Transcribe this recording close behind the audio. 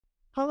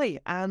Hi,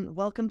 and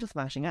welcome to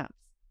Smashing Apps.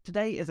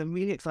 Today is a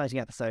really exciting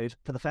episode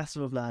for the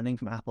Festival of Learning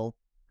from Apple,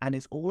 and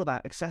it's all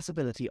about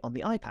accessibility on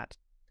the iPad.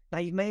 Now,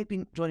 you may have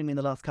been joining me in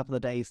the last couple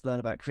of days to learn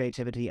about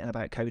creativity and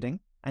about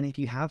coding, and if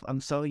you have, I'm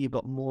sorry you've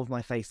got more of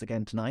my face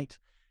again tonight.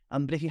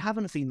 But if you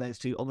haven't seen those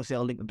two, obviously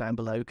I'll link them down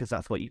below because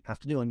that's what you have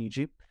to do on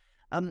YouTube.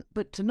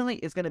 But tonight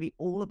is going to be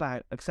all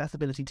about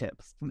accessibility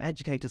tips from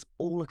educators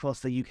all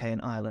across the UK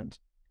and Ireland,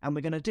 and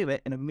we're going to do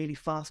it in a really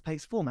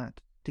fast-paced format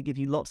to give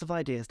you lots of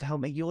ideas to help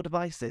make your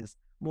devices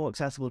more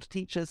accessible to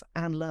teachers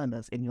and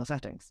learners in your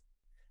settings.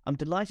 I'm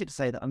delighted to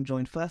say that I'm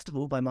joined first of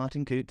all by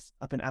Martin Coots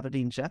up in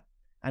Aberdeenshire,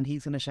 and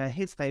he's going to share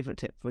his favourite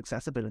tip for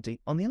accessibility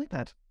on the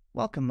iPad.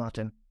 Welcome,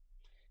 Martin.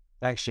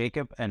 Thanks,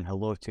 Jacob, and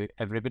hello to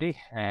everybody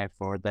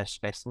for this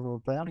Festival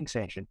of Learning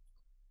session.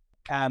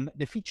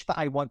 The feature that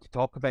I want to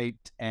talk about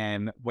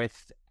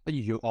with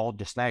you all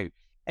just now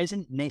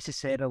isn't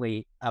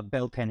necessarily a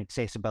built-in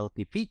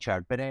accessibility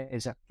feature, but it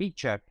is a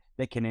feature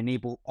that can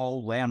enable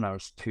all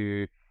learners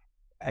to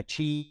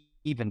achieve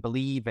and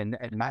believe and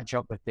match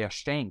up with their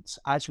strengths.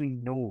 As we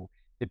know,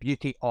 the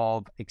beauty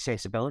of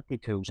accessibility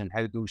tools and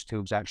how those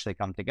tools actually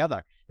come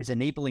together is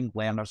enabling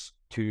learners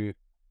to,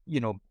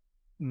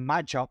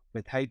 match up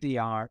with how they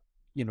are,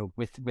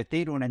 with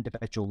their own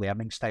individual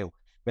learning style,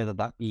 whether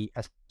that be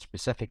a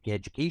specific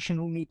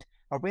educational need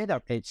or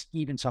whether it's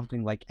even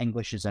something like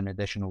English as an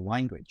additional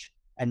language.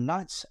 And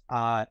that's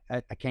a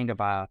kind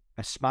of a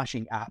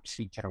smashing apps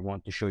feature I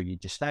want to show you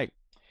just now.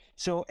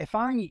 So if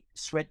I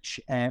switch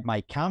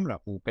my camera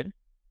open,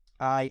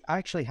 I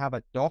actually have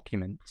a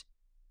document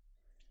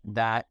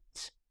that,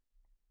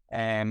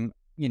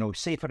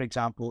 say for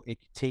example, it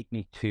could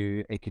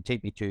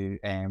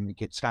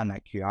scan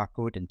that QR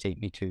code and take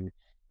me to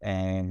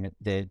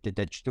the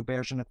digital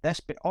version of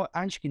this. But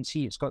as you can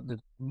see, it's got the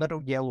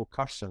little yellow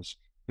cursors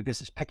because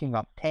it's picking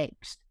up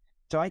text.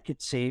 So I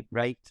could say,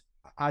 right,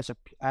 as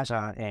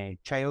a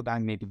child, I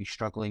may be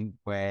struggling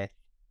with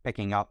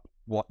picking up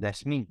what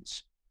this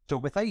means. So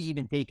without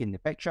even taking the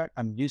picture,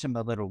 I'm using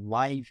my little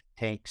live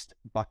text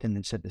button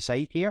that's at the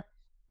side here.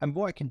 And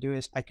what I can do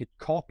is I could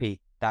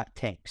copy that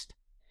text.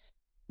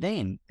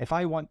 Then, if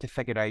I want to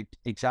figure out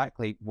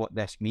exactly what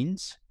this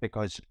means,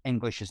 because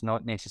English is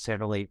not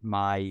necessarily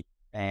my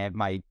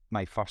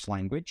first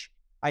language,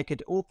 I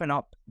could open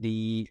up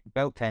the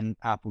built-in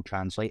Apple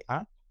Translate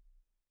app.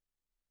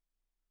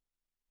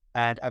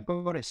 And I've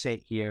got it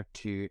set here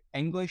to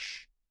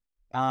English.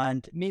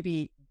 And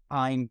maybe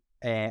I'm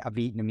a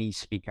Vietnamese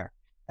speaker,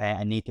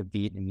 a native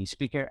Vietnamese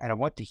speaker, and I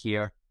want to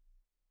hear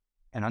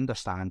and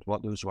understand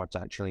what those words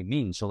actually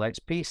mean. So let's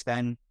paste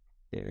in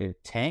the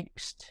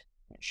text.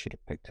 It should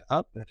have picked it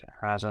up. If it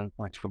hasn't,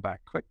 let's go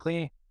back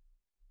quickly.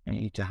 I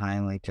need to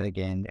highlight it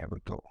again. There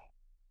we go.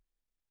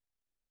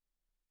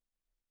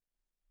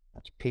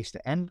 Let's paste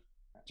it in.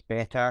 That's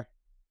better.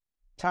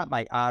 Tap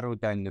my arrow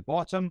down the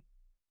bottom.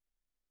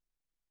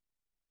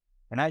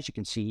 And as you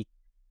can see,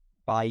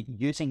 by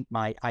using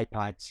my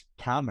iPad's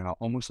camera,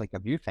 almost like a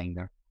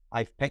viewfinder,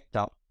 I've picked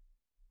up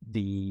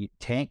the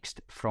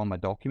text from a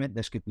document.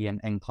 This could be an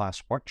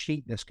in-class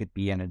worksheet. This could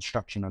be an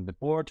instruction on the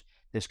board.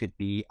 This could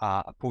be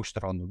a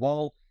poster on the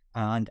wall.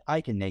 And I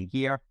can then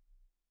hear,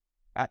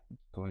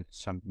 so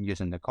I'm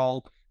using the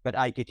call, but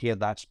I could hear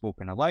that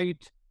spoken aloud.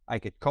 I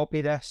could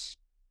copy this.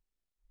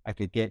 I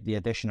could get the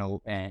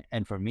additional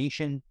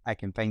information. I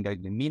can find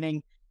out the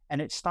meaning. And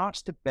it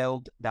starts to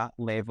build that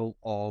level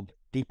of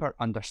deeper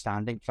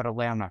understanding for a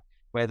learner,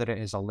 whether it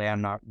is a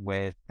learner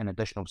with an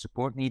additional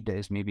support need that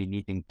is maybe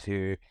needing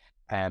to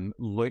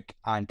look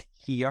and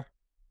hear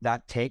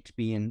that text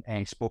being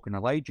spoken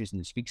aloud using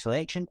the speak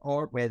selection,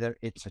 or whether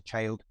it's a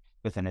child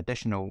with an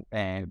additional,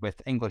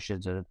 with English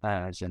as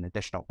an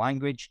additional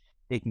language,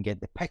 they can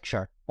get the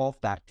picture of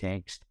that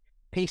text,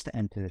 paste it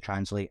into the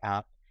Translate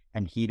app,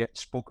 and hear it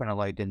spoken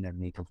aloud in their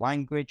native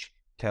language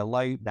to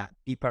allow that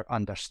deeper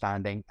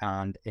understanding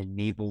and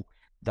enable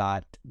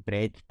that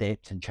breadth,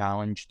 depth, and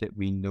challenge that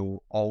we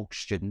know all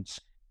students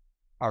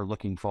are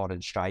looking for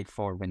and strive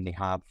for when they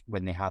have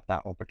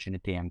that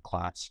opportunity in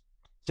class.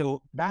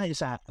 So that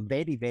is a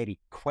very, very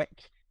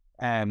quick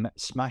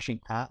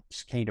smashing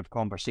apps kind of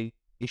conversation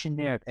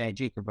there,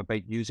 Jacob,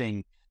 about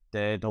using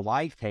the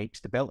live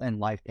text, the built-in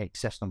live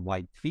text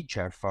system-wide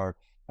feature for,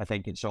 I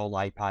think it's all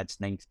iPads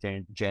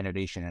 9th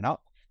generation and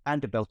up,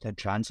 and the built-in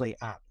Translate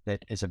app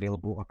that is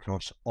available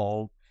across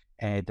all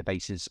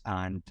devices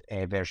and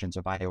versions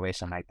of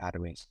iOS and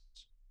iPadOS.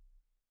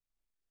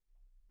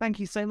 Thank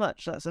you so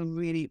much. That's a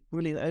really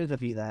brilliant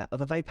overview there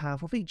of a very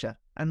powerful feature.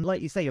 And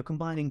like you say, you're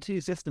combining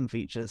two system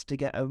features to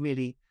get a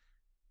really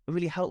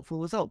helpful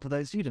result for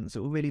those students. It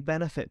will really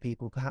benefit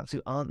people perhaps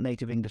who aren't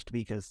native English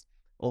speakers,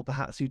 or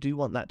perhaps who do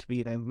want that to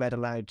be read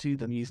aloud to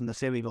them using the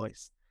Siri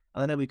voice.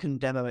 And I know we couldn't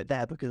demo it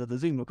there because of the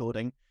Zoom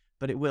recording,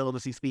 but it will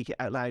obviously speak it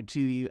out loud to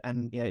you,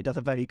 and it does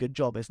a very good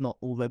job. It's not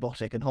all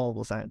robotic and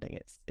horrible sounding.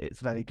 It's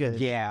very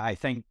good. Yeah, I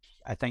think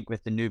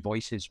with the new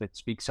voices with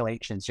speak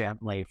selection,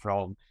 certainly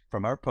from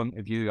our point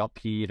of view up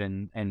here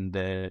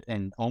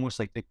in almost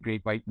like the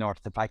Great White North,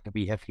 the fact that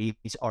we have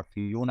Hayes or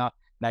Fiona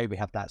Now we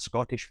have that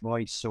Scottish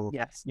voice. So,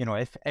 Yes. you know,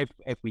 if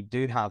we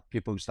do have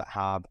pupils that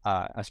have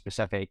a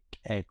specific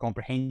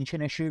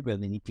comprehension issue where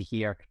they need to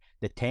hear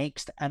the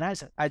text, and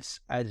as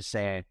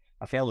a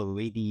fellow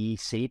ADE,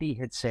 Sadie,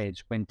 had said,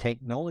 when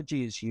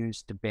technology is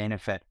used to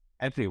benefit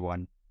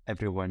everyone,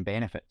 everyone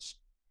benefits.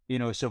 You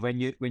know, so when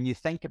you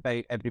think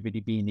about everybody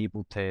being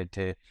able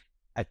to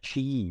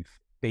achieve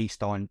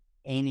based on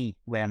any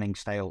learning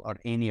style or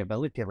any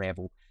ability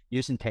level,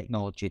 using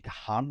technology to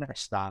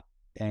harness that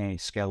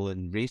skill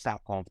and raise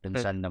that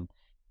confidence in them,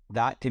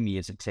 that to me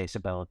is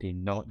accessibility,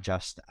 not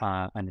just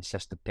an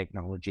assistive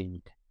technology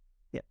need.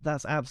 Yeah,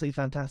 that's absolutely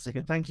fantastic.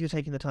 And thank you for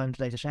taking the time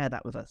today to share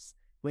that with us.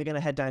 We're going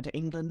to head down to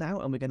England now,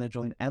 and we're going to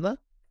join Emma,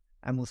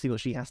 and we'll see what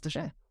she has to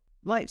share.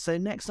 Right, so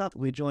next up,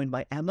 we're joined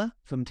by Emma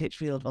from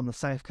Titchfield on the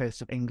south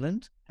coast of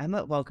England.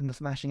 Emma, welcome to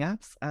Smashing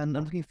Apps, and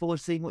I'm looking forward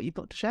to seeing what you've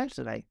got to share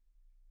today.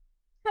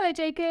 Hello,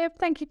 Jacob.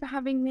 Thank you for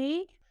having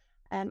me.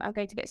 I'm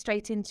going to get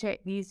straight into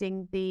it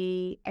using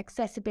the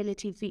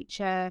accessibility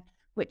feature,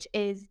 which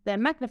is the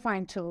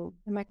magnifying tool,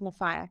 the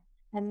magnifier,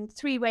 and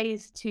 3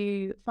 ways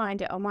to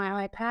find it on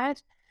my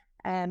iPad.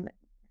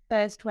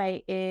 First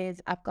way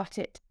is I've got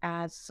it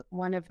as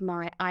one of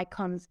my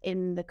icons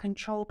in the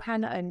control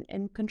panel and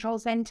in Control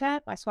Center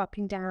by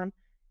swiping down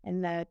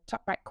in the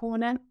top right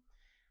corner.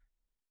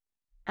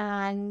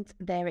 And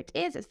there it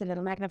is. It's the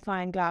little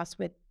magnifying glass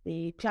with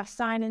the plus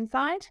sign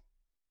inside.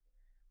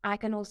 I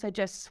can also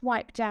just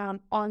swipe down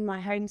on my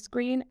home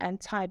screen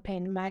and type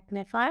in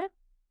magnifier.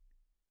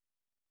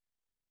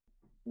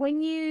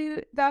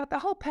 The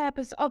whole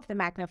purpose of the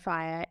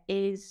magnifier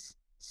is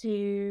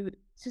to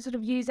sort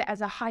of use it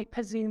as a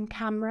hyper zoom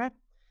camera.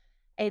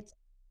 It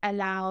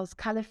allows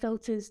color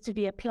filters to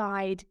be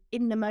applied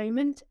in the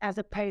moment, as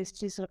opposed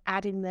to sort of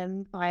adding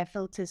them via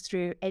filters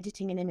through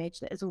editing an image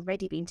that has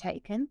already been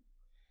taken.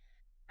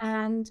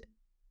 And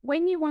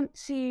when you want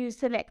to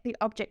select the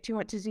object you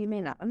want to zoom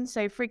in on,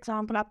 so for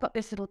example, I've got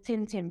this little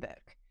Tintin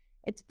book.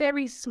 It's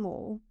very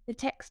small, the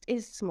text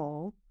is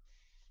small,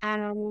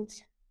 and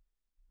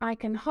I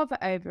can hover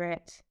over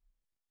it.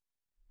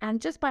 And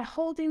just by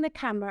holding the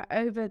camera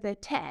over the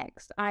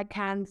text, I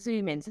can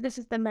zoom in. So this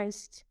is the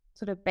most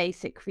sort of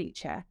basic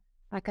feature.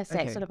 Like I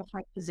say, sort of a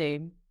hyper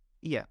zoom.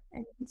 Yeah.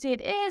 And you can see it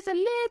is a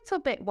little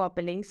bit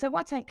wobbly. So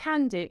what I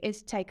can do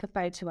is take a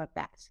photo of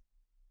that.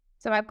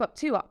 So I've got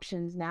 2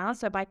 options now.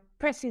 So by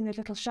pressing the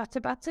little shutter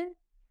button,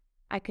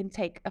 I can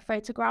take a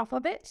photograph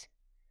of it.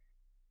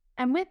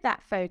 And with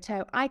that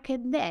photo, I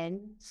can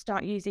then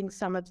start using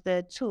some of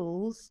the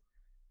tools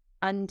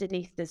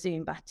underneath the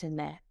zoom button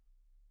there.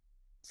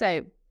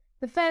 So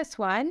the first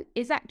one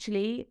is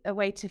actually a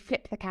way to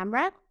flip the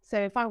camera.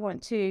 So if I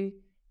want to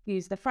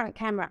use the front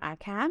camera, I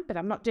can, but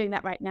I'm not doing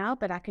that right now,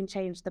 but I can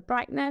change the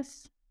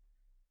brightness.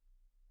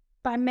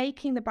 By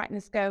making the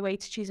brightness go away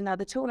to choose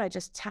another tool, I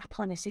just tap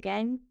on it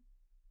again.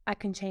 I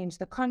can change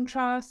the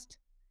contrast.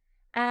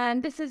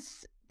 And this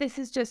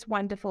is just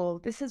wonderful.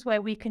 This is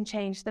where we can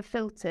change the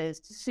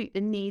filters to suit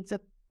the needs of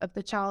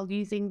the child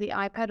using the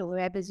iPad or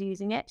whoever's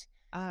using it.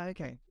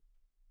 Okay.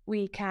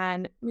 We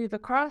can move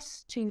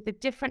across to the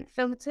different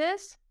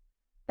filters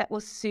that will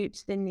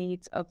suit the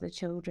needs of the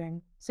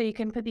children. So you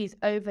can put these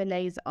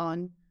overlays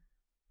on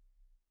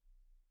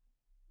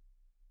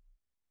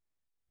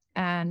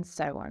and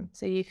so on.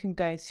 So you can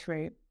go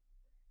through.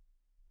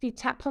 If you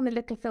tap on the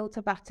little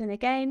filter button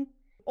again,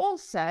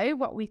 also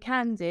what we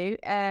can do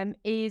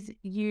is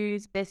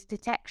use this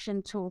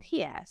detection tool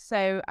here.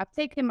 So I've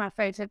taken my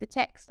photo of the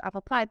text, I've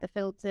applied the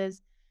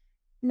filters.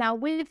 Now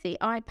with the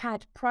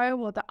iPad Pro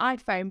or the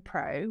iPhone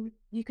Pro,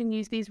 you can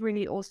use these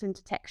really awesome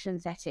detection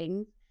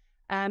settings.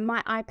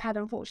 My iPad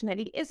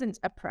unfortunately isn't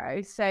a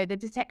Pro, so the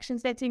detection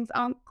settings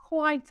aren't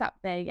quite up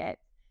there yet.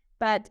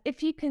 But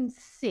if you can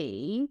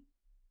see,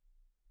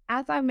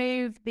 as I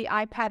move the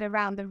iPad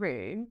around the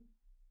room,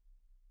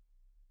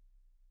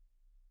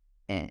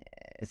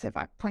 so if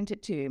I point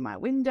it to my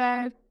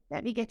window,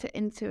 let me get it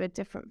into a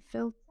different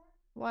filter.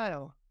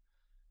 Wow.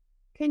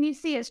 Can you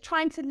see it's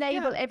trying to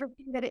label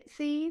everything that it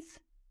sees?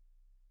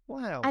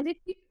 Wow. And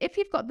if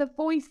you've got the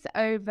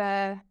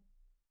voiceover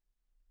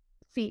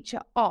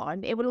feature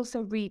on, it will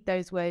also read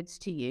those words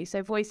to you.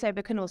 So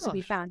voiceover can also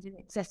be found in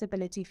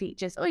accessibility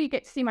features. Or you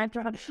get to see my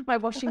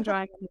washing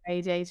drying on the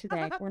radiator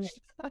there.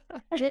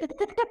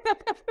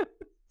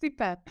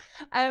 Super.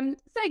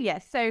 So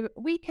yes, so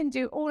we can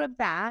do all of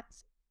that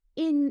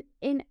in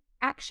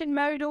action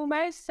mode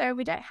almost. So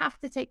we don't have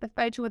to take the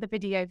photo or the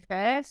video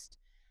first.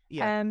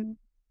 Yeah.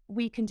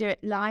 We can do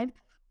it live.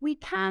 We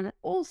can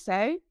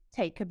also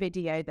take a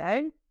video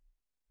though,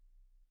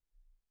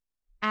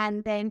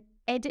 and then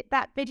edit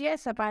that video.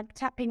 So by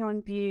tapping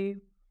on view,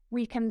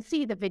 we can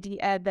see the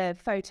video, the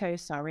photo,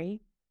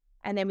 sorry,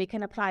 and then we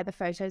can apply the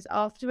photos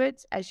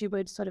afterwards, as you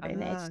would sort of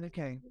in it.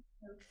 Okay.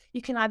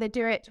 You can either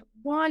do it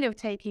while you're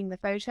taking the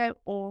photo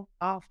or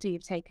after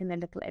you've taken the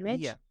little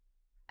image. Yeah.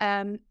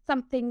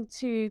 Something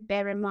to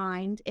bear in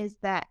mind is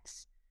that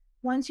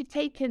once you've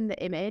taken the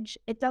image,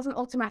 it doesn't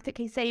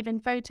automatically save in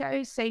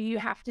photos, so you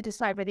have to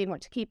decide whether you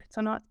want to keep it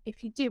or not.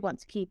 If you do want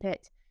to keep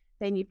it,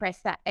 then you press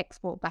that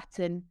export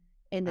button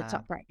in the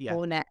top right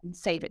corner and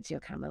save it to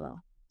your camera roll.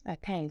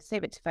 Okay,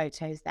 save it to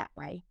photos that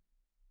way,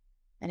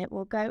 and it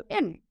will go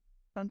in.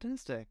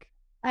 Fantastic.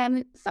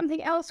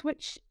 Something else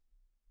which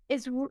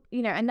is,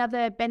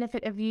 another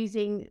benefit of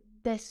using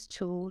this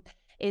tool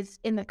is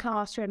in the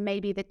classroom,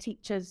 maybe the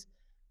teacher's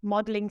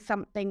modeling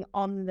something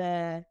on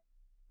the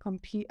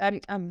computer,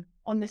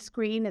 on the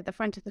screen at the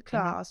front of the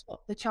class.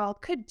 What the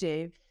child could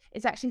do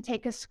is actually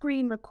take a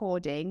screen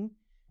recording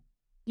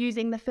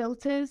using the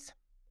filters.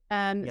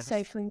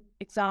 So for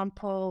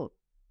example,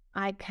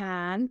 I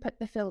can put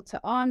the filter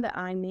on that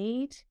I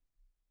need.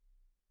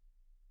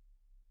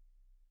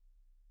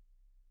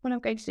 What I'm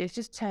going to do is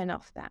just turn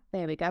off that.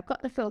 There we go. I've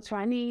got the filter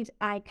I need.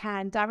 I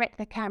can direct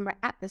the camera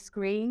at the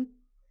screen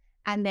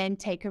and then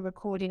take a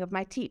recording of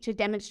my teacher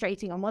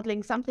demonstrating or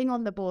modeling something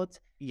on the board,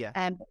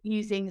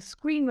 using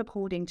screen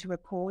recording to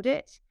record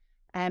it.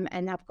 And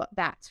I've got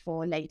that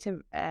for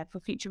later, for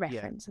future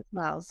reference as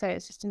well. So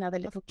it's just another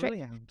little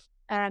trick.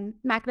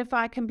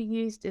 Magnifier can be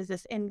used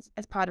as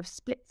part of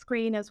split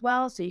screen as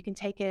well. So you can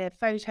take a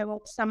photo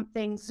of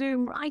something,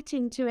 zoom right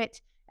into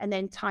it, and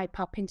then type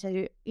up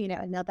into,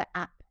 another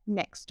app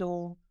next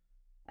door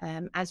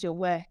as you're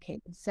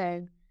working.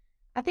 So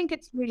I think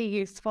it's really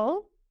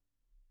useful.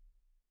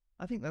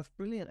 I think that's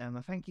brilliant,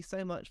 Emma. Thank you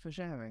so much for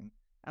sharing.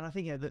 And I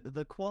think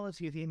the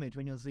quality of the image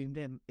when you're zoomed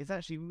in is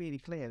actually really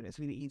clear and it's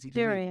really easy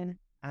to read.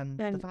 And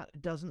the fact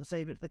it doesn't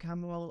save it to the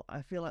camera roll,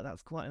 I feel like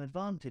that's quite an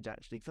advantage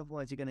actually, because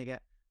otherwise you're going to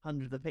get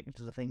hundreds of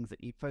pictures of things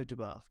that you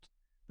photographed.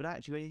 But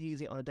actually when you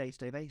use it on a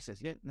day-to-day basis,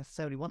 you don't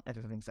necessarily want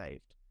everything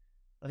saved.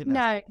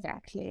 No,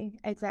 exactly.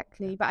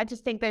 But I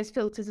just think those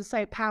filters are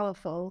so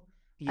powerful.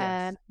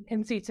 Can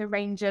suit a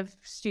range of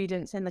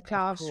students in the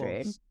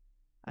classroom.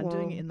 And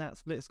doing it in that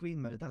split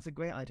screen mode, that's a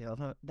great idea.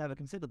 I've never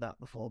considered that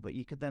before, but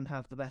you could then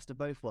have the best of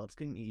both worlds,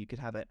 couldn't you? You could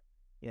have it,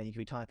 you could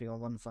be typing on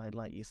one side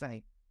like you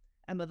say.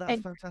 Emma,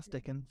 that's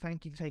fantastic, and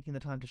thank you for taking the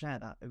time to share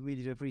that. I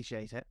really do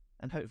appreciate it,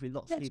 and hopefully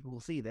lots of people will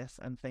see this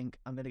and think,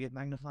 I'm going to give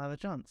Magnifier a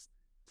chance.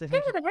 So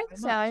thank you very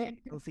much.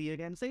 We'll see you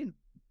again soon.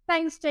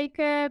 Thanks,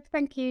 Jacob.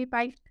 Thank you.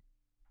 Bye.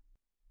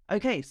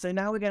 Okay, so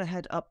now we're going to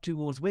head up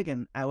towards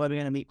Wigan, where we're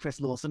going to meet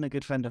Chris Lawson, a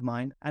good friend of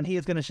mine, and he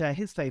is going to share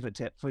his favourite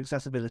tip for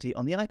accessibility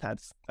on the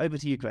iPads. Over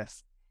to you,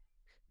 Chris.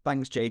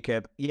 Thanks,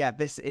 Jacob. Yeah,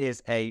 this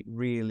is a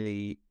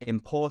really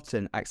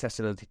important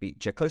accessibility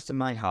feature close to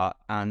my heart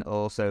and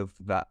also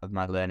that of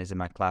my learners in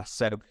my class.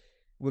 So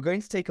we're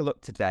going to take a look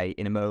today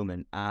in a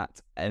moment at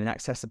an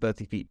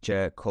accessibility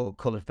feature called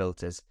colour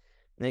filters.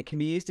 And it can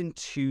be used in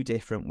two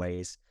different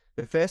ways.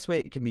 The first way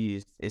it can be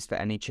used is for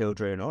any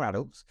children or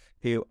adults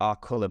who are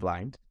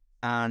colourblind,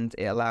 and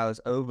it allows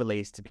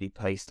overlays to be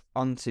placed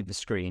onto the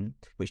screen,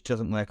 which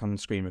doesn't work on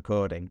screen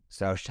recording.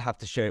 So I should have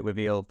to show it with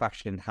the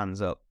old-fashioned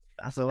hands up.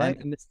 That's all right.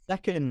 And the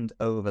second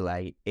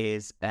overlay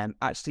is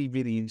actually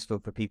really useful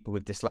for people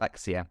with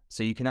dyslexia.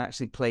 So you can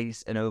actually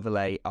place an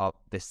overlay of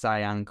the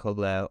cyan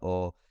colour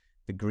or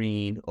the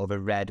green or the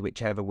red,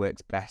 whichever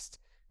works best,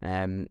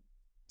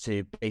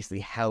 to basically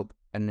help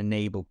and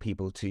enable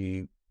people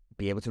to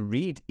be able to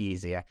read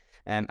easier.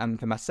 And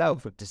for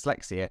myself with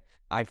dyslexia,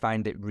 I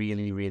find it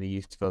really, really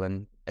useful.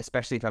 And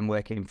especially if I'm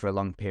working for a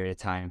long period of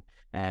time,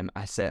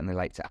 I certainly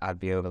like to add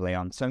the overlay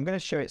on. So I'm going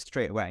to show it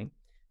straight away.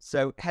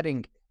 So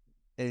heading,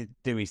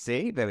 do we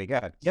see? There we go.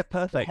 Yep,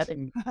 perfect.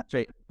 Heading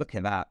straight, look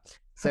at that.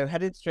 So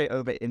headed straight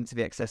over into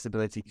the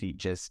accessibility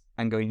features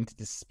and going to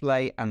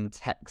display and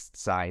text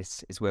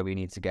size is where we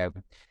need to go.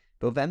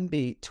 There'll then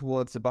be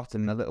towards the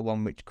bottom, a little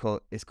one which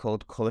is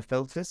called colour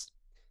filters.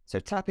 So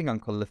tapping on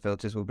colour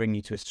filters will bring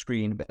you to a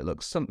screen, but it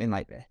looks something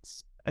like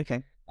this.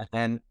 Okay.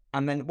 And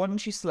then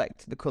once you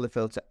select the colour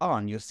filter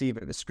on, you'll see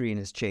that the screen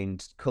has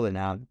changed colour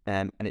now,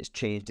 and it's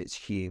changed its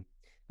hue.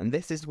 And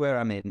this is where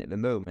I'm in at the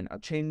moment. I'll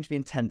change the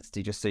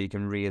intensity just so you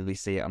can really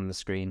see it on the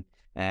screen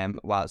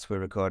whilst we're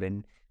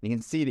recording. You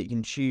can see that you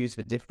can choose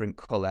the different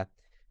colour.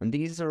 And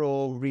these are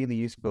all really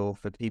useful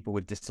for people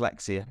with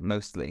dyslexia,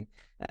 mostly,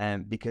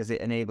 because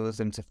it enables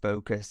them to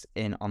focus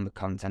in on the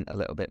content a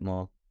little bit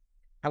more.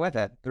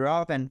 However, there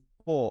are then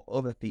 4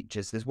 other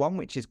features. There's one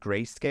which is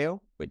grayscale,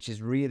 which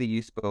is really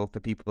useful for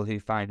people who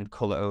find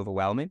colour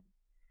overwhelming.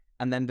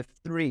 And then the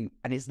 3,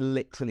 and it's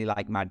literally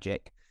like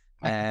magic,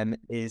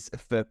 is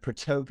for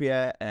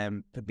Protopia,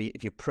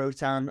 if you're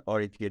Proton,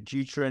 or if you're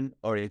Deuteron,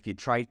 or if you're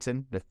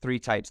Triton, the 3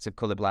 types of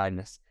colour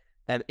blindness.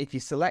 If you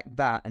select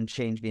that and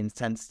change the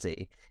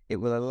intensity, it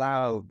will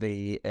allow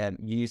the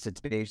user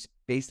to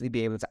basically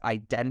be able to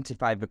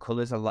identify the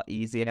colours a lot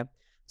easier.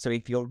 So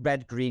if you're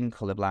red-green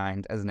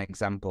colorblind, as an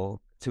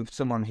example, to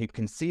someone who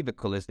can see the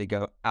colours, they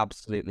go,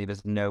 absolutely,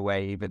 there's no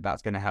way that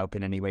that's going to help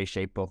in any way,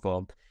 shape or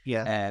form.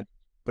 Yeah.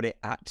 But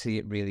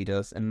it really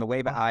does. And the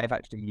way that I've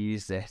actually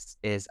used this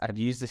is I've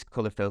used this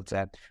colour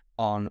filter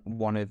on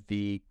one of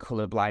the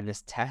colour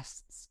blindness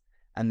tests.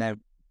 And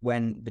then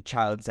when the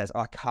child says,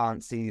 oh, I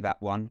can't see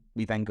that one,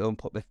 we then go and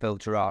put the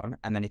filter on.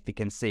 And then if they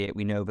can see it,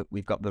 we know that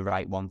we've got the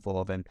right one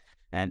for them.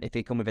 And if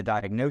they come with a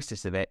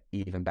diagnosis of it,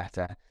 even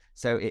better.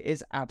 So it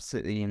is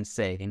absolutely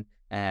insane.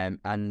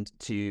 And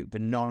to the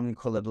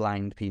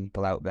non-colorblind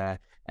people out there,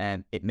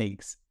 it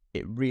makes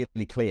it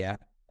really clear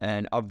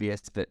and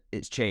obvious that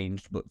it's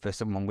changed, but for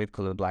someone with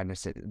colour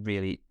blindness, it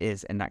really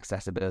is an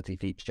accessibility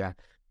feature.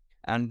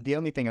 And the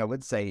only thing I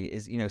would say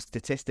is,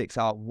 statistics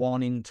are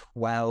 1 in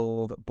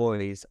 12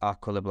 boys are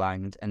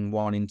colorblind and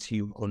 1 in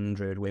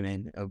 200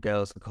 women or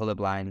girls are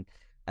colorblind.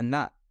 And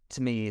that,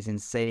 to me, is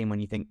insane when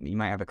you think that you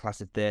might have a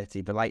class of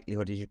 30. The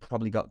likelihood is you've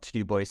probably got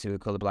 2 boys who are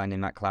colorblind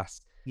in that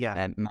class.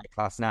 Yeah. My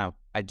class now,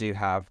 I do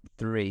have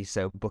 3,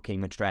 so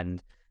bucking the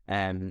trend.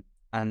 And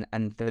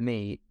for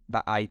me,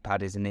 that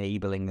iPad is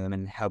enabling them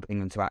and helping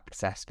them to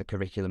access the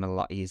curriculum a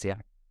lot easier.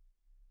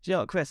 Do you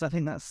know what, Chris? I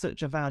think that's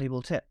such a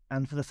valuable tip.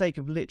 And for the sake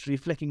of literally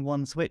flicking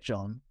one switch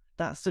on,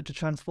 that's such a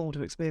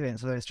transformative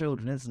experience for those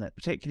children, isn't it?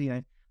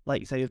 Particularly,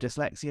 like you say, with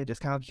dyslexia,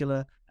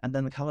 dyscalculia, and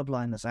then the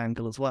colourblindness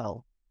angle as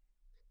well.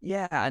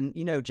 Yeah, and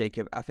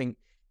Jacob, I think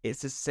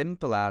it's as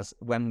simple as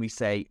when we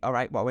say, all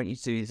right, what I want you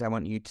to do is I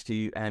want you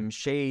to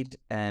shade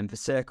the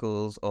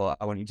circles, or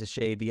I want you to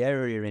shade the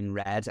area in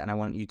red, and I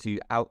want you to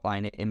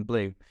outline it in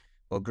blue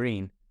or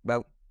green.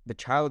 Well, the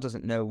child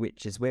doesn't know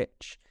which is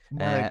which.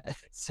 No.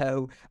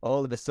 So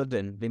all of a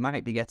sudden, they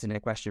might be getting a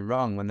question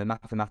wrong when the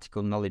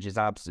mathematical knowledge is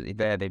absolutely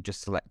there. They've just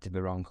selected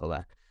the wrong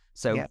colour.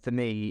 So for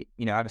me,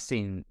 I've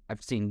seen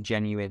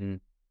genuine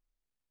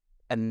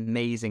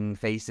amazing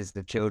faces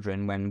of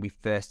children when we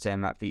first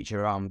turn that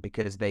feature on,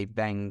 because they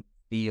then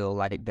feel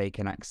like they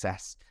can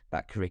access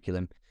that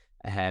curriculum.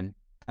 And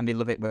they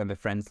love it when their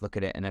friends look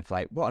at it and they're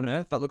like, what on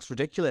earth? That looks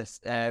ridiculous.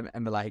 And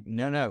we're like,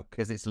 no,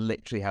 because it's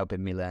literally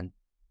helping me learn.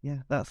 Yeah,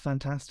 that's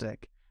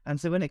fantastic. And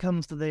so when it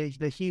comes to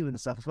the hue and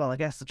stuff as well, I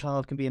guess the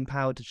child can be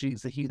empowered to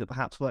choose the hue that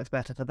perhaps works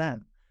better for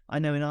them. I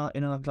know in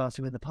our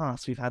classroom in the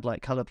past, we've had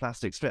like colour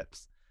plastic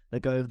strips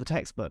that go over the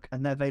textbook,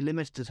 and they're very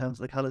limited in terms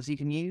of the colours you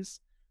can use.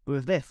 But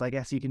with this, I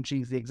guess you can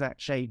choose the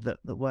exact shade that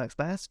works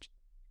best.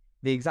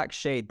 The exact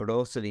shade, but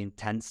also the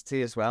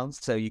intensity as well.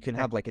 So you can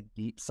have like a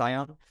deep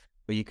cyan,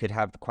 but you could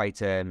have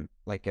quite a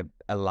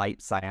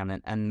light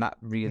cyan, and that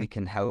really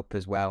can help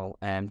as well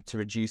to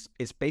reduce.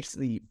 It's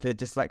basically the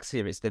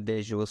dyslexia, it's the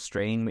visual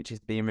strain which is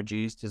being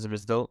reduced as a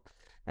result.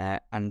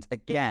 And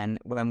again,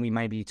 when we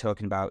might be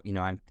talking about,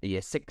 I'm a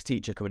year 6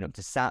 teacher coming up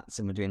to SATs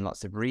and we're doing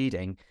lots of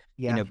reading,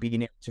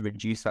 being able to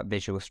reduce that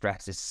visual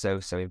stress is so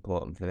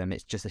important for them.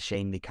 It's just a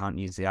shame they can't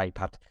use the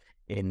iPad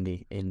in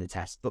the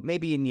test, but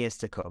maybe in years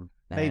to come.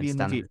 Maybe in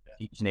the future.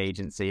 Teaching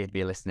agency, if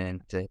you're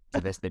listening to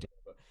this video.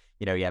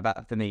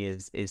 That for me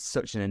is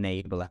such an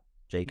enabler,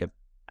 Jacob.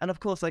 And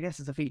of course, I guess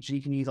it's a feature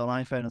you can use on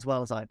iPhone as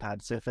well as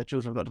iPad. So if their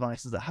children have got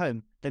devices at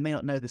home, they may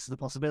not know this is a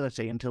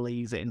possibility until they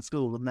use it in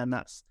school, and then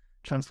that's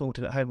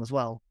transformative at home as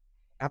well.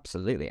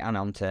 Absolutely, and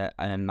onto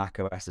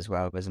macOS as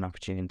well. There's an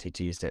opportunity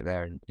to use it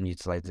there and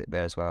utilize it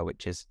there as well,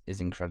 which is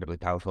incredibly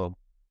powerful.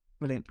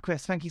 Brilliant.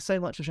 Chris, thank you so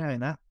much for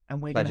sharing that.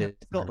 And we're going to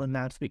head to Scotland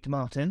now to speak to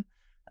Martin.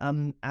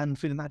 And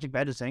through the magic of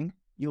editing,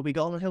 you'll be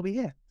gone and he'll be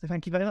here. So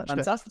thank you very much.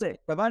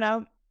 Fantastic. Bye-bye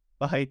now.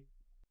 Bye.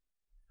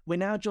 We're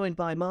now joined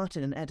by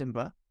Martin in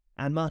Edinburgh.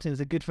 And Martin is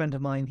a good friend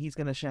of mine. He's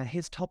going to share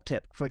his top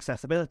tip for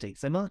accessibility.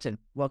 So Martin,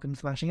 welcome to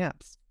Smashing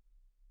Apps.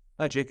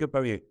 Hi Jacob, how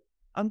are you?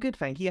 I'm good,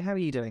 thank you. How are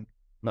you doing?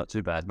 Not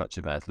too bad.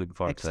 Looking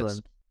forward to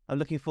this. I'm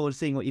looking forward to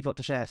seeing what you've got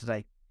to share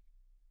today.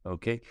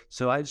 Okay,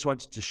 so I just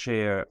wanted to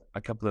share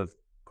a couple of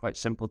quite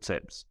simple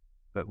tips,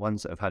 but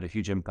ones that have had a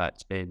huge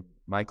impact in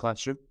my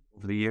classroom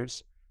over the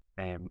years.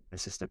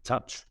 Assistive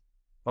touch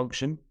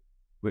function,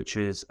 which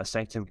is a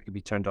setting that can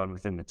be turned on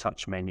within the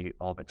touch menu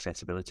of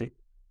accessibility.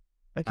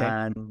 Okay.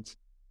 And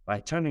by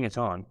turning it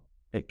on,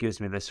 it gives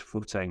me this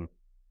floating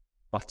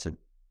button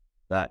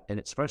that in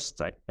its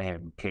first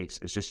case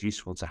is just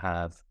useful to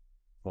have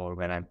for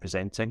when I'm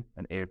presenting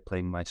and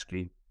airplaying my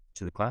screen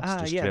to the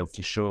class, to be able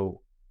to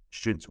show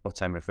students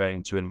what I'm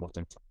referring to and what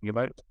I'm talking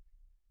about.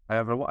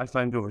 However, what I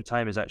found over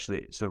time is actually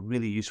it's a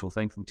really useful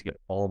thing for me to get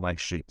all my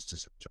students to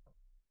switch on.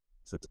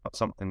 So it's not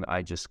something that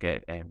I just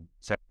get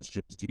certain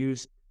students to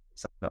use.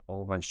 It's something that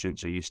all my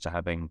students are used to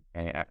having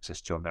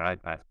access to on their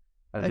iPad.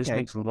 And it just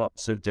makes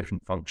lots of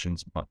different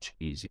functions much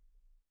easier.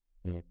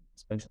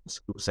 Especially in a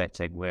school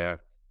setting where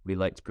we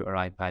like to put our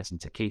iPads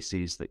into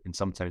cases that can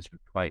sometimes be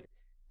quite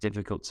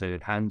difficult to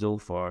handle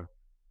for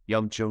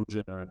young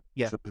children or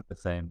children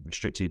with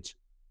restricted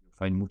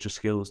fine motor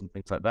skills and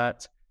things like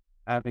that.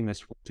 Having this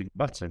floating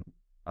button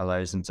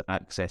allows them to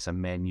access a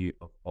menu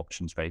of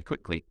options very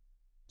quickly.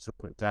 So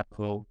for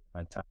example,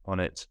 I tap on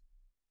it,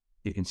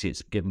 you can see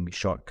it's giving me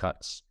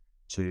shortcuts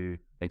to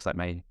things like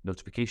my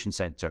notification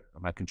center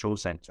or my control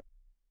center.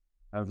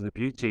 However, the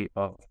beauty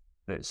of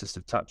the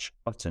assistive touch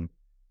button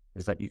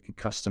is that you can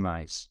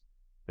customize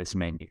this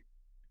menu.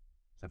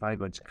 So if I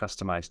go into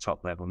customize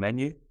top level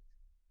menu,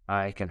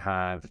 I can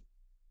have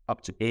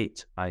up to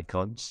 8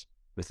 icons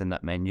within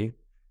that menu.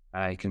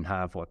 I can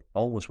have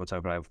almost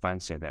whatever I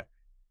fancy there.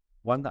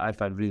 One that I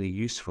found really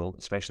useful,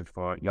 especially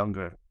for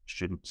younger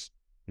students,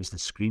 is the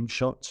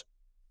screenshot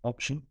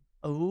option.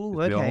 Oh,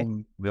 okay.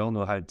 We all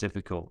know how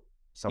difficult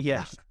some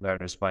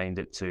learners find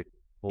it to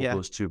hold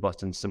those 2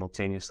 buttons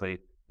simultaneously,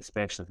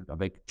 especially if they've got a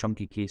big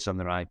chunky case on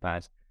their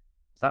iPad.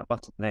 That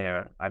button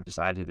there, I've just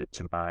added it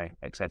to my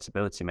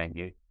accessibility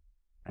menu.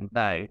 And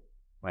now,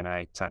 when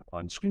I tap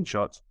on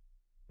screenshot,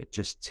 it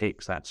just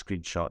takes that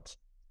screenshot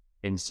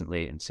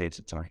instantly and saves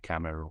it to my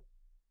camera roll.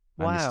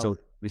 And Wow.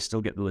 they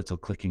still get the little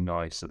clicking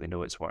noise so they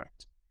know it's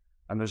worked.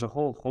 And there's a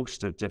whole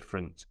host of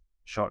different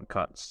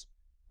shortcuts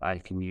I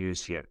can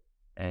use here.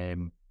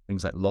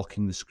 Things like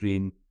locking the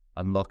screen,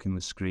 unlocking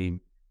the screen,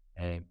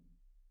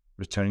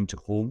 returning to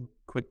home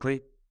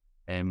quickly,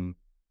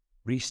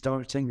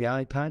 restarting the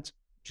iPad,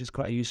 which is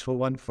quite a useful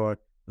one for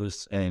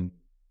those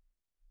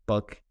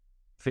bug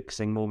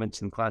fixing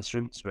moments in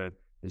classrooms where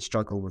they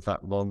struggle with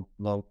that long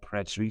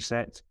press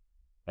reset.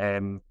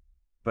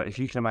 But if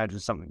you can imagine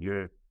something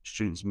your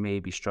students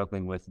may be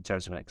struggling with in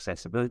terms of an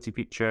accessibility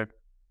feature,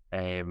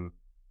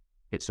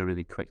 it's a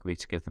really quick way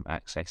to give them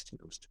access to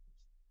those tools.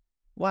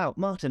 Wow,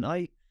 Martin,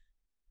 I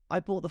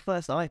bought the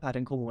first iPad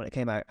in Cornwall when it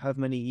came out, however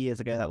many years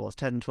ago that was,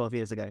 10, 12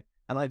 years ago.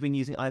 And I've been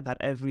using iPad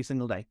every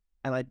single day.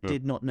 And I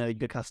did not know you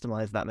could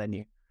customize that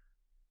menu.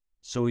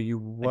 So you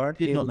weren't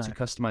did not able to know.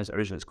 customize it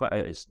originally.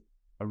 It's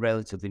a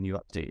relatively new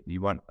update.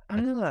 You weren't, I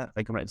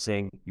think I'm right in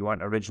saying you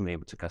weren't originally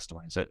able to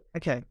customize it.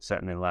 Okay.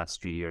 Certainly in the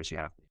last few years you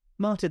have.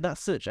 Martin,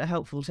 that's such a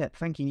helpful tip.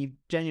 Thank you. You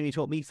genuinely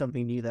taught me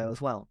something new there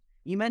as well.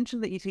 You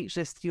mentioned that you teach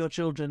this to your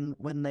children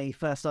when they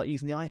first start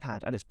using the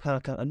iPad, and it's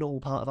a normal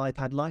part of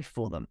iPad life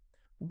for them.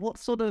 What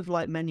sort of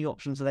menu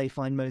options do they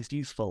find most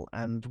useful,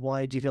 and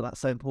why do you feel that's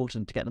so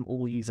important to get them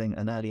all using at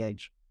an early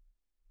age?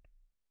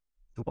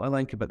 So what I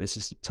like about this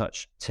Assistive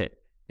Touch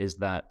tip is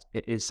that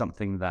it is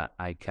something that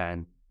I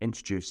can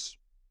introduce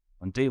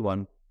on day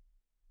one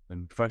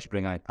when we first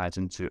bring iPads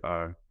into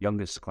our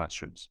youngest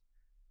classrooms,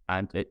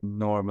 and it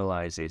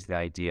normalizes the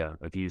idea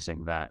of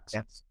using that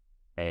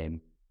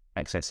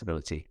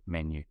accessibility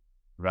menu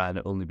rather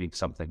than only being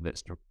something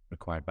that's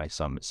required by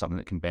some. It's something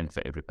that can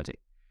benefit everybody.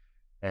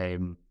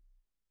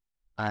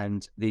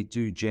 And they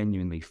do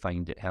genuinely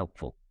find it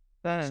helpful.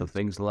 So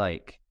things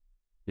like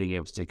being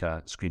able to take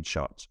a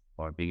screenshot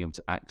or being able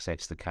to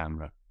access the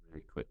camera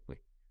really quickly.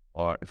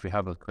 Or if we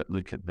have a quick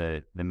look at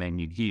the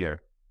menu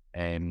here,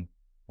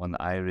 one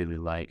that I really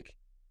like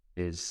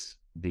is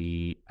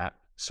the app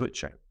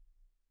switcher.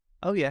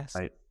 Oh, yes.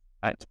 I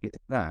activate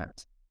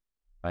that.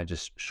 I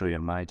just show you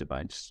on my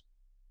device.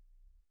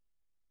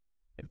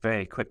 It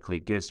very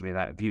quickly gives me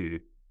that view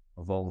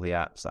of all the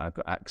apps that I've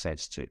got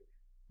access to.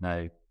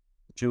 Now,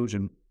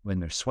 children, when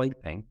they're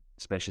swiping,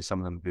 especially some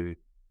of them who are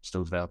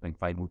still developing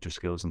fine motor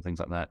skills and things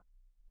like that,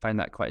 find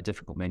that quite a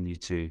difficult menu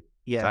to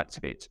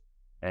activate.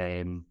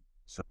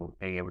 So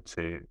being able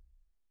to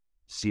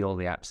see all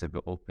the apps they've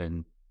got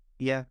open,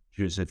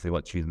 choose if they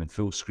want to use them in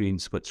full screen,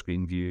 split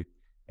screen view,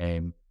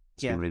 it's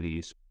been really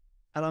useful.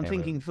 And I'm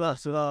thinking for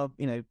us, with our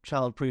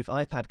child-proof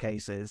iPad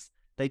cases,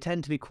 they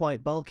tend to be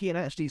quite bulky, and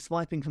actually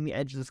swiping from the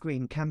edge of the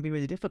screen can be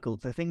really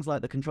difficult. So things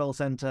like the control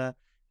center,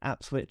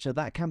 app switcher,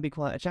 that can be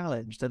quite a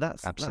challenge. So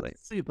that's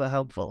super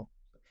helpful.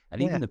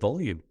 And even the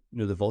volume,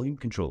 the volume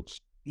controls.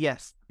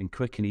 Yes. And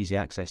quick and easy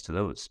access to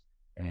those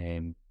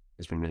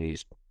has been really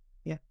useful.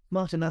 Yeah.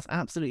 Martin, that's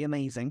absolutely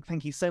amazing.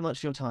 Thank you so much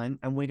for your time.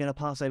 And we're going to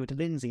pass over to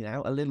Lindsay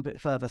now, a little bit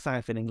further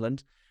south in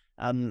England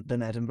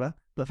than Edinburgh.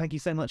 But thank you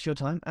so much for your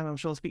time, and I'm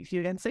sure I'll speak to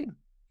you again soon.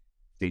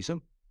 See you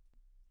soon.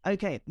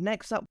 Okay,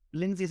 next up,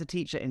 Lindsay is a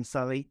teacher in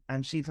Surrey,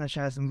 and she's going to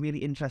share some really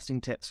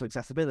interesting tips for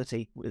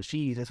accessibility which she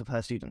uses with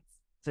her students.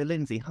 So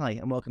Lindsay, hi,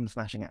 and welcome to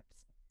Smashing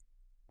Apps.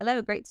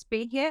 Hello, great to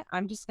be here.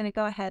 I'm just going to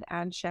go ahead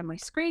and share my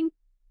screen.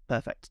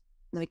 Perfect.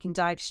 Then we can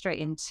dive straight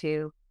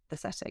into the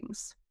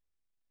settings.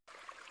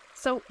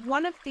 So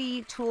one of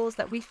the tools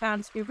that we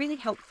found to be really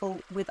helpful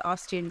with our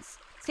students,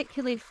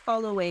 particularly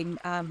following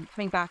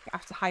coming back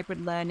after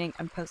hybrid learning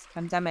and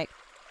post-pandemic,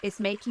 is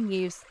making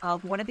use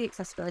of one of the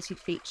accessibility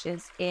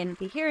features in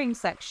the hearing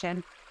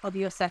section of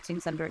your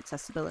settings under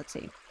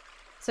accessibility.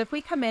 So if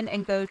we come in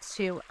and go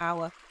to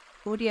our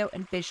audio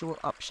and visual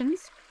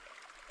options,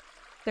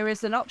 there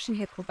is an option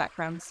here called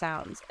background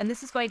sounds. And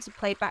this is going to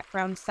play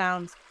background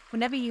sounds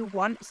whenever you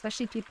want,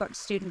 especially if you've got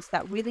students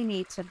that really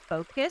need to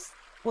focus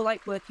or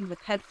like working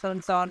with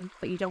headphones on,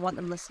 but you don't want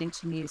them listening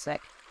to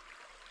music.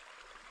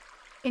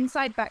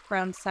 Inside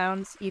background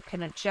sounds, you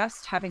can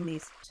adjust having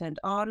these turned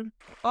on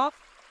or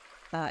off.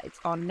 It's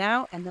on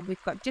now, and then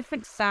we've got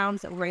different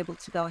sounds that we're able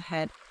to go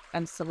ahead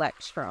and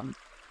select from.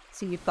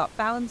 So you've got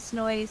balance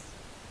noise,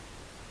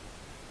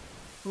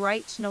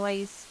 bright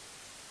noise,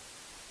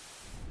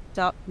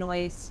 dark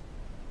noise,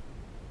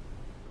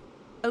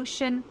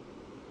 ocean,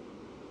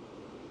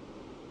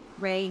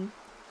 rain,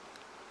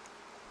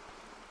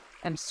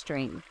 and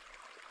stream.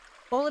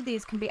 All of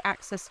these can be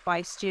accessed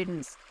by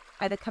students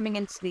either coming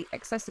into the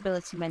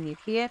accessibility menu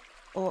here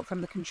or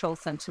from the control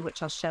center,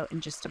 which I'll show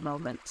in just a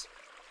moment.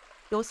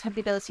 You also have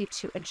the ability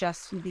to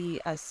adjust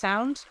the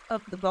sound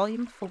of the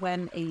volume for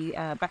when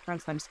a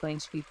background sound is going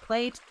to be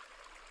played,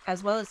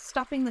 as well as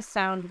stopping the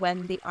sound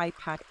when the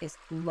iPad is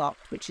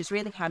locked, which is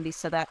really handy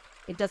so that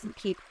it doesn't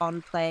keep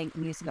on playing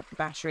and using up the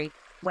battery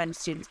when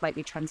students might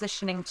be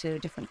transitioning to a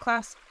different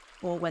class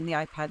or when the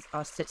iPads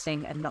are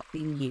sitting and not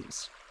being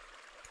used.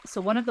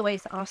 So one of the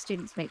ways that our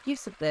students make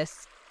use of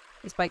this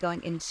is by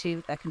going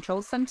into their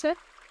control center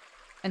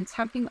and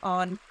tapping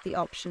on the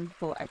option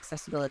for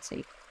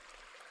accessibility.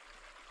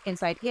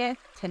 inside here,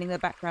 turning the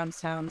background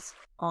sounds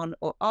on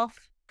or off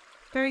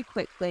very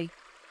quickly,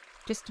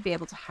 just to be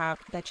able to have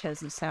their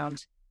chosen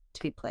sound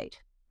to be played.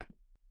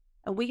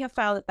 And we have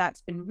found that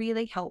that's been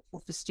really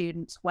helpful for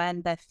students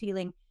when they're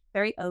feeling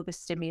very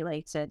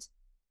overstimulated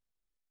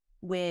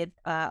with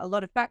a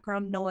lot of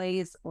background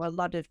noise or a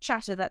lot of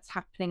chatter that's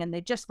happening, and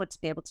they just want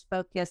to be able to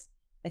focus.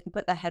 They can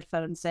put their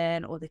headphones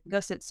in, or they can go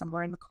sit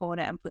somewhere in the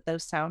corner and put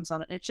those sounds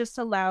on. And it just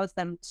allows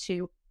them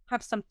to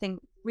have something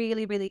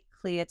really, really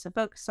clear to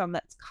focus on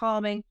that's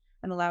calming,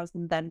 and allows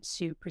them then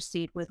to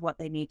proceed with what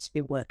they need to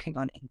be working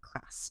on in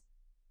class.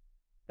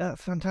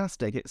 That's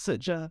fantastic. It's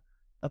such a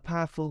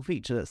powerful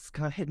feature that's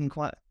kind of hidden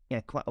quite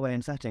away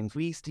in settings.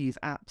 We used to use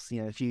apps,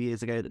 a few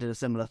years ago that did a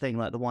similar thing,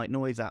 like the white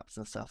noise apps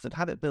and stuff. So to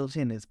have it built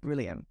in is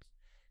brilliant.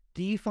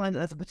 Do you find that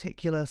there's a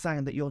particular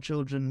sound that your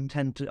children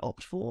tend to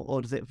opt for,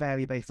 or does it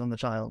vary based on the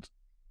child?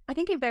 I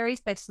think it varies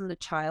based on the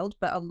child,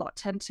 but a lot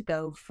tend to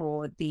go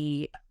for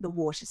the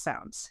water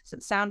sounds. So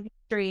the sound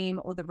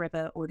stream or the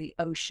river or the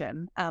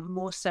ocean,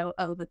 more so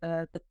over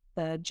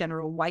the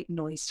general white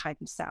noise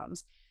type of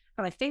sounds.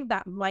 And I think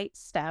that might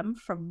stem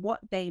from what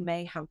they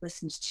may have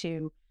listened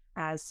to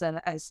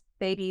as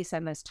babies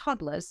and as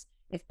toddlers.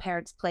 If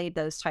parents played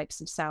those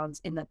types of sounds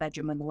in their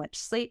bedroom when they went to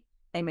sleep,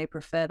 they may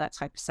prefer that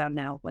type of sound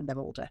now when they're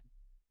older.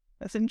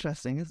 That's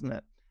interesting, isn't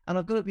it? And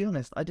I've got to be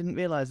honest, I didn't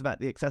realise about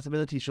the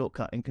accessibility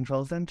shortcut in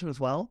Control Center as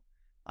well.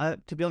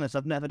 To be honest,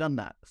 I've never done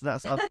that. So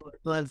I've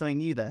learned something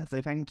new there,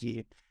 so thank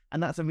you.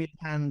 And that's a really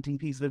handy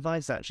piece of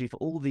advice, actually, for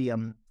all the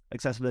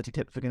accessibility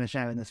tips we're going to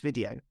share in this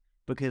video,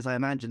 because I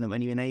imagine that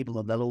when you enable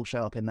them, they'll all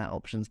show up in that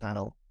options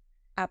panel.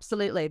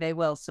 Absolutely, they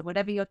will. So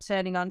whatever you're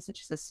turning on,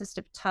 such as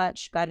assistive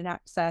touch, guided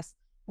access,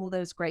 all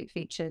those great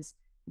features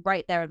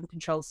right there in the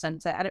Control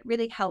Center. And it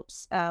really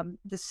helps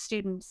the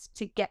students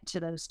to get to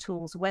those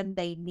tools when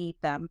they need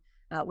them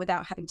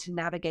without having to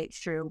navigate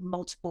through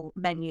multiple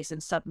menus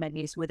and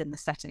sub-menus within the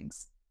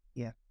settings.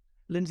 Yeah.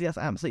 Lindsay, that's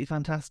absolutely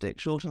fantastic.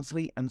 Short and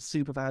sweet and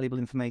super valuable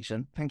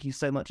information. Thank you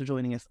so much for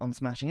joining us on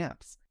Smashing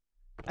Apps.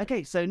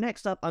 Okay, so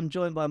next up, I'm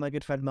joined by my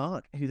good friend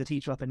Mark, who's a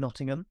teacher up in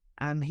Nottingham,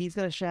 and he's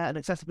going to share an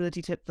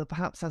accessibility tip that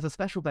perhaps has a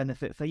special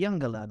benefit for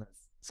younger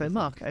learners. So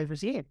Mark, over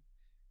to you.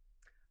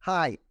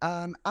 Hi,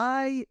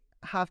 I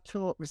have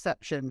taught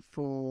reception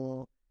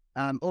for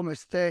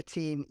almost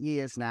 13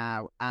 years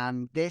now,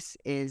 and this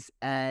is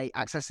a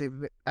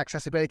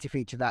accessibility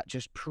feature that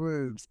just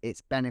proves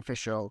it's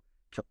beneficial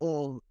to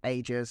all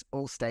ages,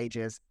 all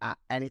stages, at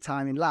any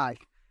time in life.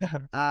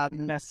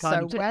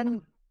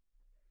 So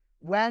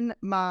when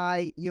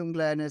my young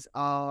learners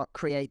are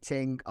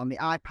creating on the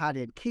iPad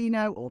in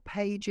Keynote or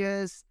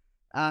Pages,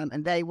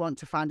 and they want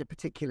to find a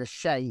particular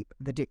shape,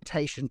 the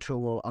dictation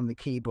tool on the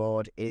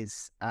keyboard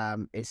is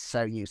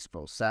so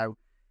useful. So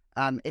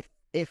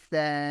if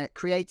they're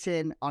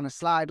creating on a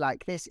slide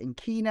like this in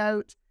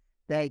Keynote,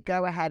 they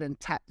go ahead and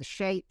tap the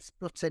Shapes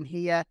button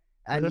here,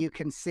 and you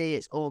can see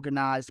it's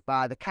organized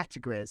by the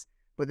categories.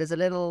 But there's a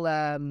little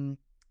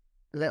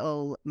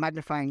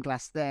magnifying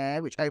glass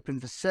there which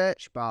opens the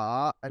search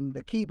bar, and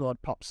the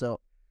keyboard pops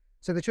up.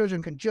 So the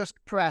children can just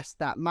press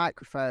that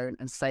microphone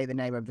and say the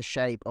name of the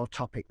shape or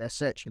topic they're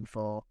searching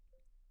for.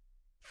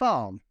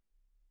 Farm.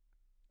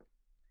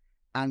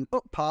 And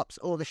up pops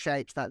all the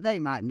shapes that they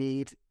might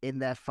need in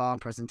their farm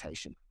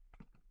presentation.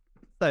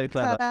 So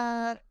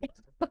clever.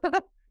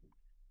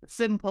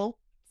 Simple,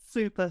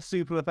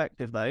 super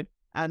effective though.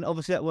 And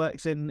obviously that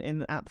works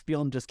in apps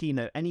beyond just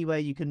Keynote. Anywhere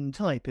you can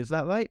type, is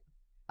that right?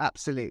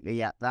 Absolutely,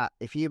 yeah. That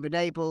if you've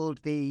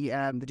enabled the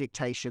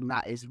dictation,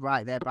 that is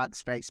right there by the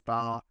space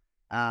bar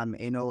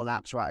in all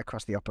apps right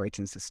across the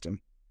operating system.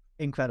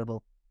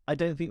 Incredible. I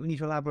don't think we need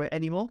to elaborate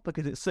anymore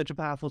because it's such a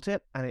powerful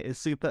tip and it is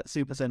super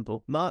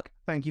simple. Mark,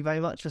 thank you very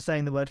much for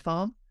saying the word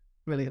farm.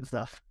 Brilliant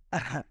stuff.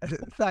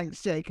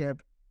 Thanks,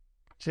 Jacob.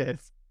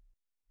 Cheers.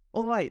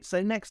 All right,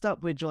 so next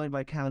up we're joined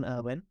by Karen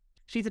Irwin.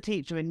 She's a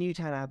teacher in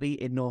Newtown Abbey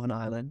in Northern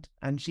Ireland,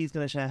 and she's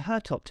going to share her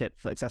top tip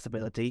for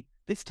accessibility,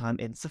 this time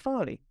in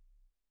Safari.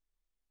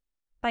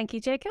 Thank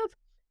you, Jacob.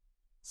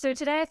 So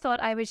today I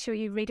thought I would show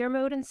you reader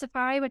mode in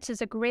Safari, which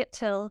is a great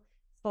tool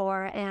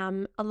for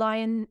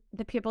allowing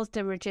the pupils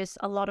to reduce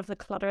a lot of the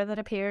clutter that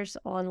appears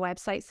on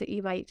websites that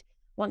you might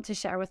want to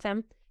share with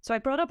them. So I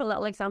brought up a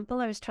little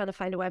example. I was trying to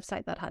find a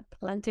website that had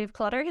plenty of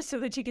clutter so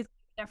that you could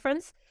see the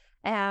difference.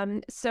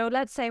 So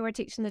let's say we're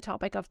teaching the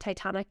topic of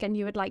Titanic and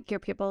you would like your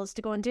pupils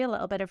to go and do a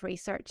little bit of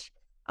research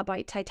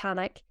about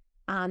Titanic,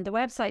 and the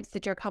websites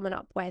that you're coming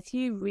up with,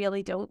 you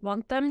really don't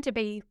want them to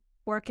be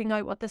working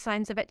out what the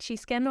signs of itchy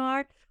skin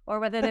are, or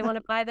whether they want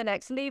to buy the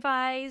next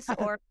Levi's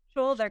or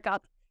control their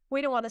gut.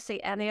 We don't want to see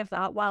any of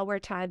that while we're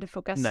trying to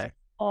focus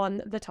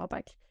on the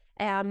topic.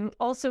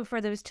 Also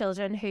for those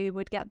children who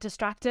would get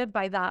distracted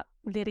by that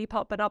lady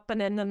popping up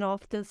and in and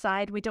off to the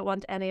side, we don't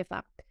want any of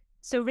that.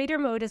 So reader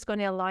mode is going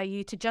to allow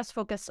you to just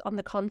focus on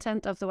the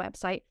content of the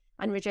website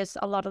and reduce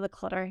a lot of the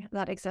clutter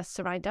that exists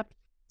around it.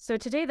 So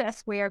to do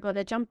this, we are going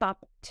to jump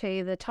up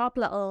to the top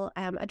little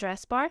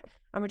address bar,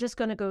 and we're just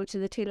going to go to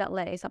the two little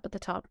A's up at the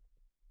top.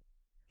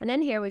 And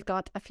in here we've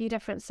got a few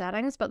different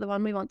settings, but the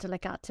one we want to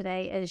look at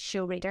today is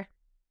Show Reader.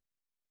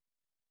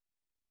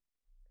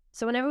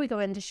 So whenever we go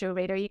into Show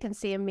Reader, you can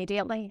see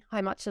immediately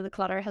how much of the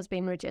clutter has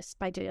been reduced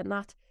by doing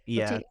that. We've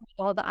Yeah. taken away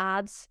all the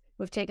ads,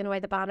 we've taken away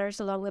the banners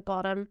along the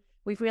bottom.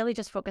 We've really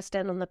just focused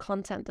in on the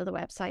content of the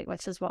website,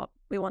 which is what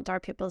we want our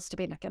pupils to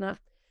be looking at.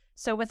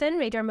 So within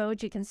reader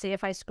mode, you can see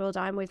if I scroll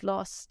down, we've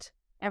lost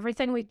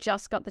everything. We've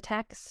just got the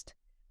text.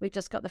 We've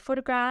just got the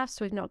photographs.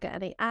 We've not got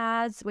any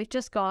ads. We've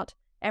just got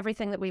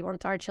everything that we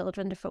want our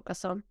children to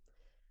focus on.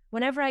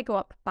 Whenever I go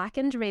up back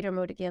into reader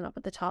mode again up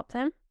at the top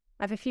then,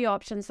 I have a few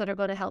options that are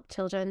going to help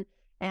children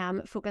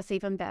focus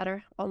even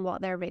better on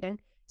what they're reading.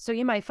 So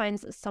you might find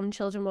that some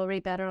children will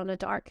read better on a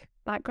dark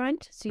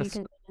background. So you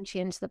can go and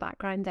change the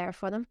background there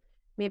for them.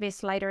 Maybe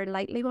a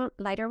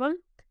lighter one.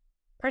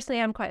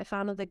 Personally, I'm quite a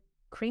fan of the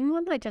cream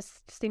one. It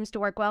just seems to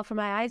work well for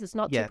my eyes. It's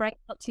not too bright,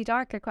 not too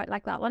dark. I quite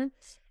like that one.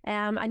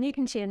 And you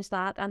can change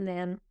that, and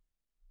then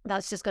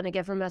that's just going to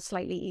give them a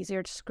slightly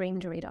easier screen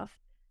to read off.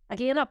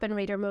 Again, up in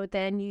reader mode,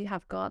 then you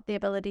have got the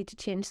ability to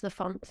change the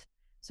font.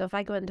 So if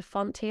I go into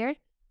font here,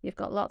 you've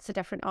got lots of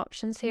different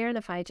options here, and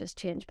if I just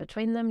change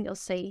between them, you'll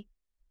see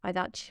how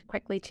that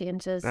quickly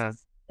changes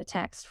the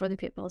text for the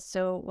pupils.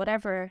 So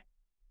whatever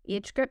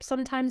age group,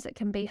 sometimes it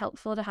can be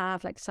helpful to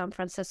have, like San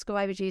Francisco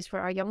I would use for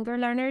our younger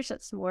learners.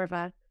 It's more of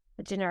a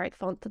generic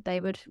font that they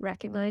would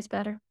recognise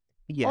better.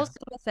 Yeah. Also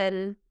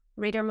within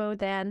reader mode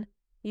then,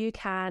 you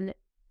can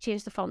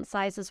change the font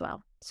size as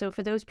well. So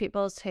for those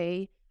pupils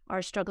who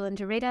are struggling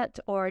to read it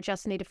or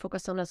just need to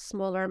focus on a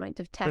smaller amount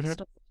of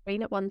text on the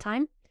screen at one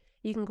time,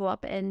 you can go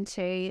up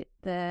into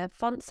the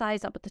font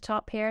size up at the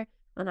top here,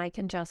 and I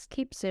can just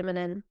keep zooming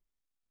in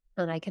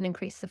and I can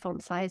increase the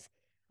font size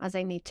as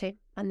I need to.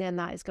 And then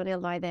that is going to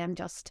allow them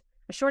just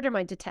a shorter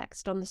amount of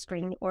text on the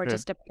screen or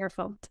just a bigger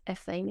font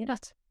if they need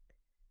it.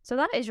 So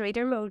that is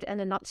reader mode in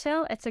a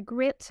nutshell. It's a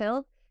great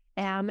tool.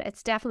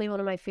 It's definitely one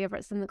of my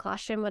favourites in the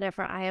classroom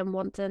whenever I am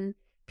wanting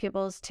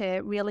pupils to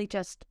really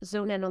just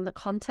zone in on the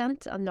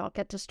content and not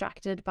get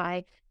distracted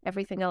by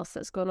everything else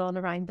that's going on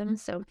around them.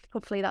 So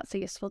hopefully that's a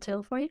useful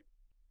tool for you.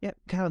 Yeah,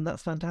 Karen,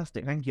 that's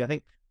fantastic. Thank you. I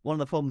think one of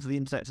the problems of the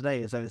internet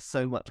today is there is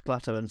so much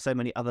clutter and so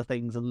many other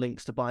things and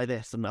links to buy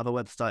this and other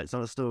websites and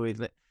other stories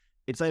that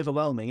it's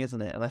overwhelming,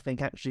 isn't it? And I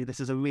think actually this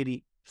is a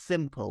really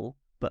simple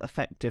but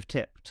effective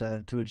tip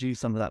to reduce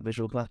some of that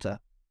visual clutter.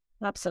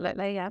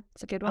 Absolutely, yeah.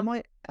 It's a good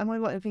one. Am I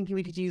right in thinking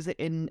we could use it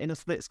in a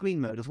split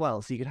screen mode as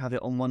well? So you could have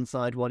it on one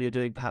side while you're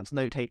doing perhaps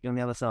note-taking on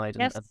the other side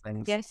and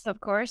things? Yes, of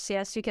course.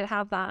 Yes, you could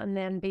have that and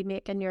then be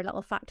making your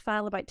little fact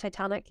file about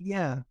Titanic.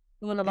 Yeah.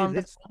 Going along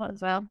with that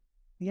as well.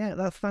 Yeah,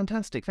 that's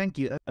fantastic. Thank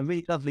you. A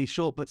really lovely,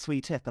 short but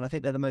sweet tip. And I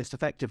think they're the most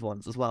effective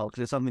ones as well,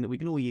 because it's something that we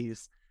can all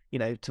use,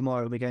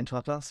 tomorrow when we go into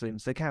our classroom.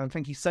 So Karen,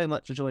 thank you so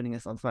much for joining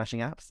us on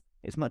Smashing Apps.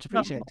 It's much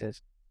appreciated.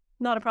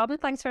 Not a problem.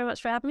 Thanks very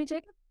much for having me,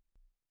 Jacob.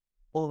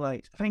 All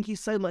right. Thank you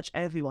so much,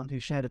 everyone who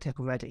shared a tip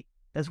already.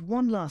 There's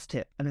one last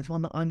tip, and it's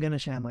one that I'm going to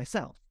share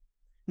myself.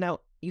 Now,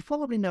 you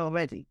probably know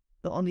already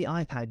that on the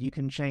iPad, you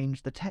can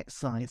change the text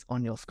size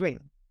on your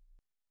screen.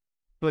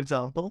 For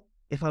example,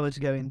 if I were to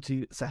go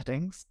into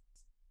Settings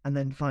and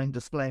then find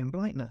Display and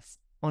Brightness,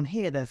 on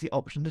here there's the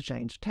option to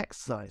change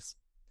text size.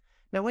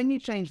 Now, when you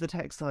change the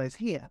text size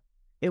here,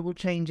 it will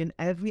change in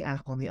every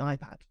app on the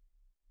iPad,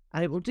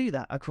 and it will do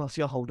that across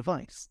your whole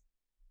device.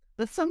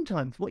 But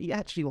sometimes what you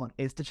actually want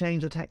is to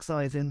change the text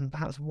size in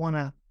perhaps one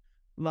app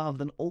rather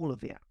than all of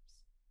the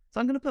apps. So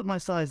I'm going to put my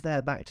size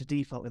there back to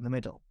default in the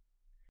middle.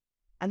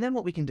 And then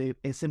what we can do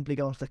is simply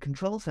go onto the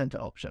Control Center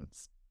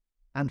options.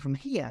 And from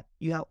here,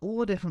 you have all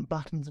the different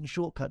buttons and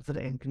shortcuts that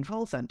are in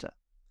Control Center.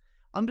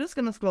 I'm just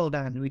going to scroll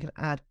down and we can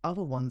add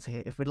other ones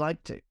here if we'd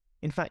like to.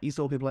 In fact, you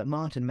saw people like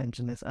Martin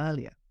mention this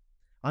earlier.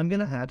 I'm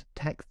going to add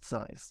text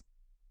size.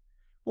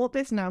 What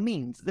this now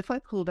means is if I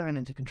pull down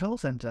into Control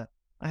Center,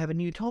 I have a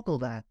new toggle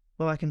there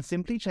where I can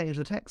simply change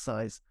the text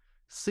size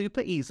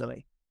super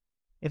easily.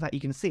 In fact, you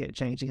can see it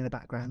changing in the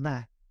background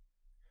there.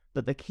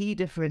 But the key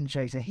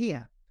differentiator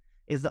here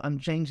is that I'm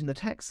changing the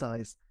text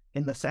size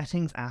in the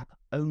Settings app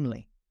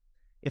only.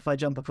 If I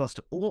jump across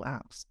to all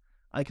apps,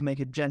 I can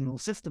make a general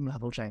system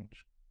level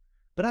change.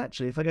 But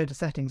actually, if I go to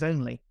Settings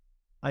only,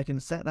 I can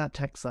set that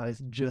text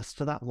size just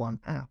for that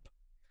one app.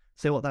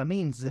 So what that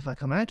means is if I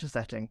come out of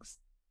Settings,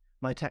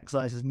 my text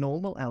size is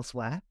normal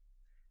elsewhere,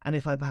 and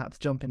if I perhaps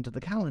jump into the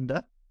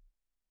calendar,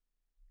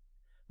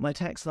 my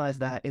text size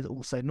there is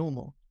also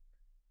normal.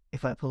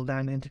 If I pull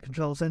down into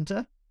Control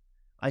Center,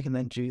 I can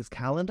then choose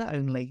calendar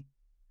only.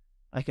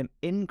 I can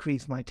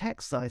increase my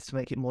text size to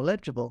make it more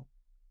legible,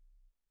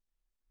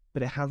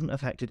 but it hasn't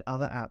affected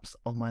other apps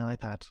on my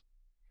iPad.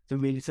 It's a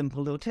really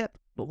simple little tip,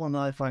 but one that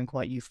I find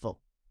quite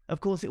useful. Of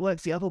course, it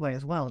works the other way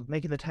as well.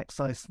 Making the text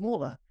size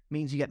smaller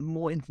means you get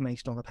more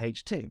information on the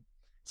page too.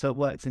 So it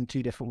works in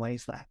two different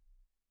ways there.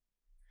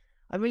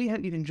 I really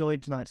hope you've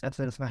enjoyed tonight's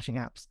episode of Smashing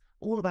Apps,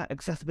 all about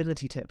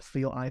accessibility tips for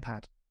your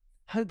iPad.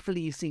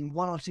 Hopefully you've seen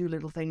one or two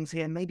little things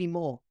here, maybe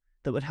more,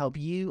 that would help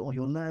you or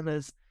your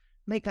learners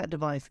make that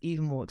device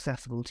even more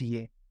accessible to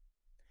you.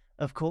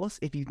 Of course,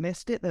 if you've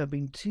missed it, there have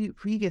been 2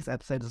 previous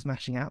episodes of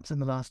Smashing Apps in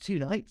the last 2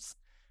 nights.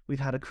 We've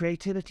had a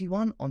creativity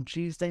one on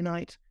Tuesday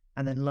night,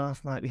 and then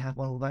last night we had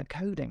one all about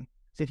coding.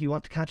 So if you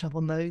want to catch up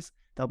on those,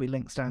 There'll be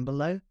links down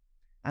below.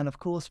 And of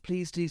course,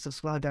 please do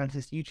subscribe down to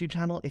this YouTube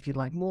channel if you'd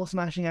like more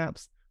Smashing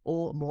Apps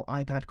or more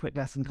iPad quick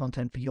lesson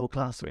content for your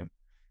classroom.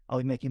 I'll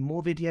be making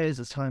more videos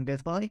as time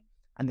goes by,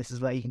 and this is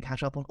where you can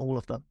catch up on all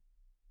of them.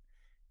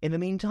 In the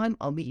meantime,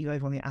 I'll meet you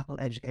over on the Apple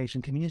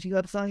Education Community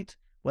website,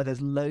 where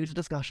there's loads of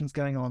discussions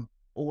going on,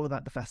 all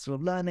about the Festival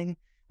of Learning,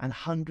 and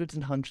hundreds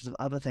of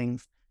other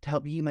things to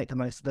help you make the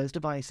most of those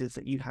devices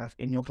that you have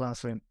in your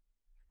classroom.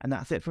 And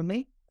that's it from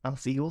me. I'll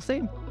see you all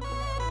soon.